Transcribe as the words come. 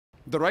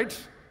The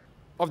rights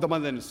of the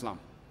mother in Islam.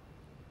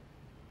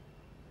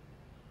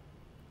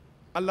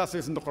 Allah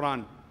says in the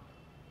Quran,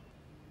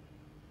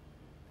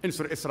 in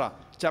Surah Isra,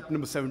 chapter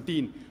number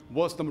 17,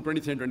 verse number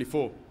 23 and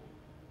 24,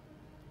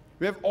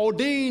 we have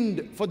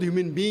ordained for the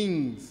human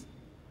beings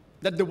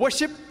that they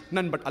worship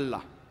none but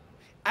Allah,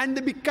 and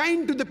they be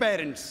kind to the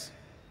parents.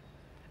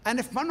 And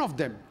if one of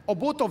them or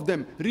both of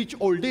them reach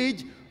old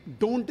age,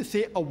 don't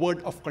say a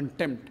word of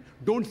contempt.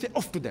 Don't say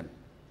off to them,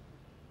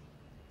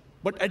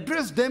 but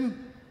address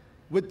them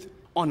with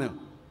honor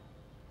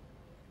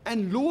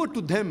and lower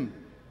to them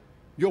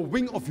your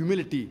wing of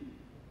humility,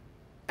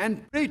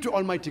 and pray to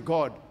Almighty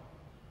God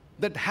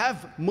that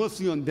have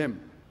mercy on them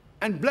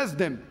and bless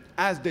them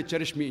as they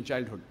cherish me in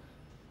childhood.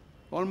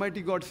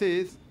 Almighty God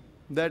says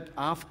that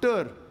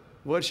after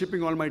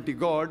worshipping Almighty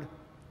God,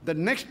 the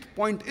next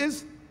point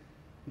is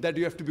that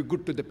you have to be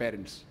good to the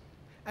parents.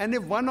 And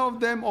if one of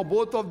them or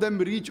both of them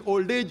reach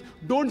old age,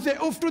 don't say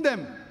oof to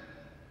them,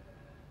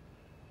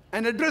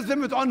 and address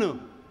them with honor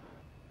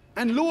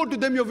and lower to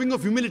them your wing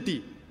of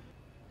humility,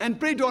 and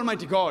pray to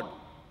Almighty God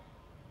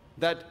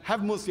that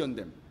have mercy on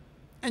them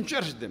and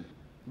cherish them,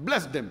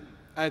 bless them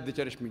as they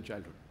cherish me in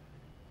childhood.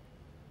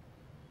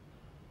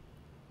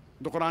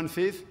 The Quran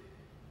says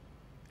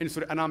in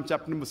Surah Anam,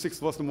 chapter number 6,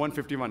 verse number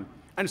 151,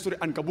 and Surah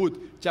Ankabut,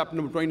 chapter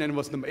number 29,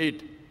 verse number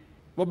 8,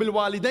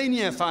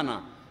 وَبِالْوَالِدَيْنِ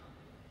إِحْسَانًا,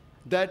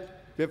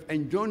 that we have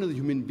enjoined as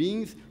human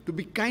beings to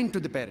be kind to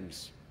the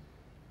parents.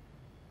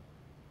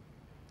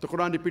 The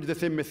Quran repeats the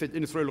same message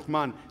in Surah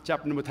Luqman,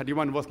 chapter number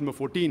 31, verse number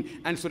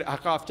 14, and Surah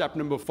Ahqaf, chapter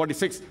number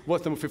 46,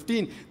 verse number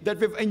 15, that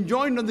we have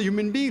enjoined on the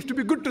human beings to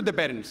be good to the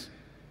parents.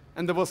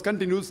 And the verse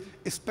continues,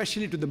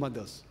 especially to the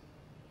mothers.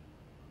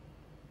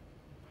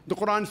 The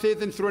Quran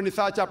says in Surah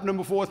Nisa, chapter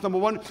number 4, verse number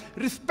 1,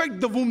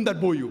 respect the womb that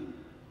bore you.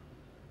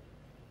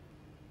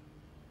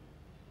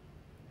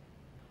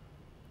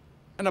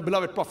 And our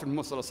beloved Prophet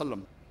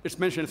Muhammad, it's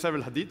mentioned in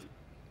several hadith,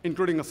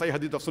 including a Sahih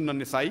hadith of Sunnah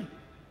Nisai,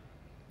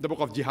 the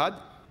book of Jihad,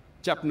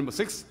 chapter number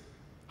 6,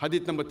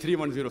 hadith number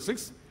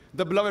 3106.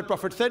 The beloved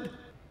Prophet said,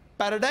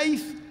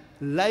 paradise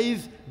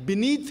lies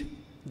beneath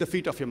the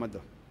feet of your mother.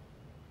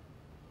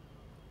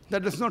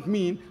 That does not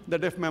mean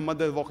that if my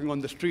mother is walking on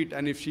the street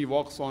and if she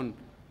walks on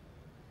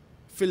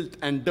filth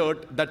and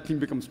dirt, that thing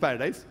becomes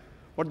paradise.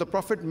 What the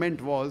Prophet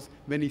meant was,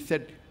 when he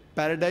said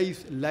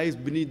paradise lies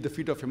beneath the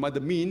feet of your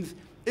mother, means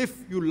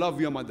if you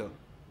love your mother,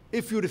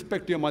 if you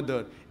respect your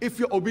mother, if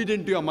you're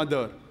obedient to your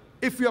mother,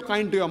 if you're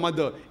kind to your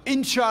mother,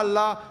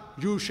 inshallah,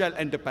 you shall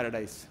enter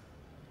paradise.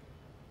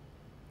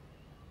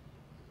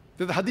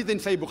 There's a hadith in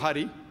Sahih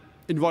Bukhari,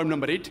 in volume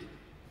number 8,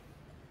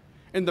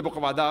 in the book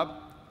of Adab,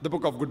 the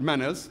book of good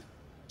manners,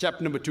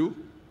 chapter number 2,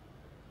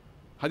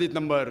 hadith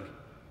number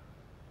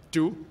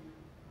 2,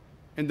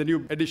 in the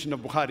new edition of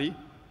Bukhari,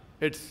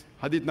 it's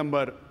hadith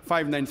number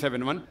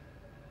 5971,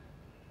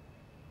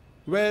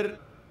 where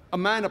a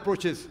man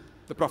approaches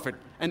the Prophet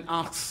and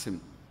asks him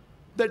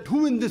that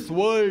who in this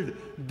world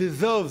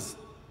deserves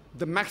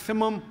the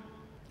maximum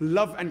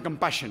love and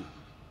compassion?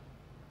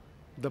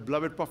 The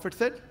beloved Prophet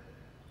said,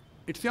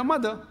 it's your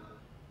mother.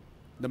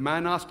 The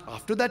man asked,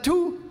 after that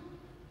who?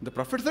 The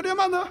Prophet said, your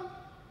mother.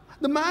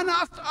 The man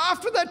asked,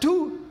 after that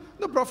who?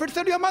 The Prophet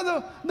said, your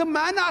mother. The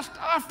man asked,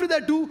 after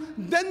that who?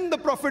 Then the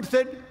Prophet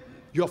said,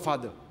 your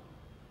father.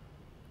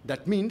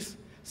 That means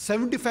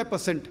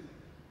 75%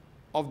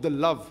 of the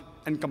love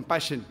and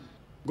compassion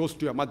goes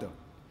to your mother.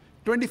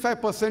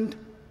 25%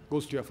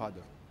 goes to your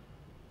father.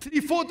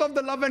 3/4 of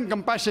the love and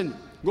compassion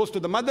goes to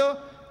the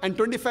mother, and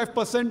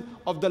 25%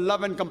 of the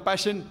love and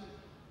compassion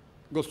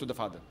goes to the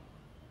father.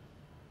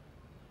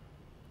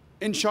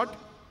 In short,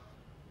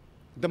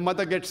 the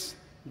mother gets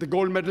the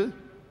gold medal,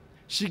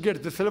 she gets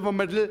the silver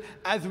medal,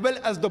 as well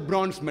as the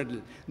bronze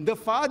medal. The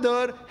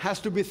father has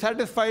to be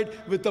satisfied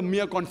with a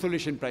mere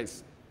consolation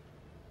prize.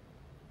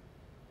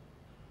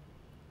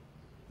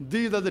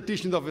 These are the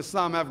teachings of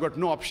Islam. I've got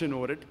no option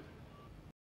over it.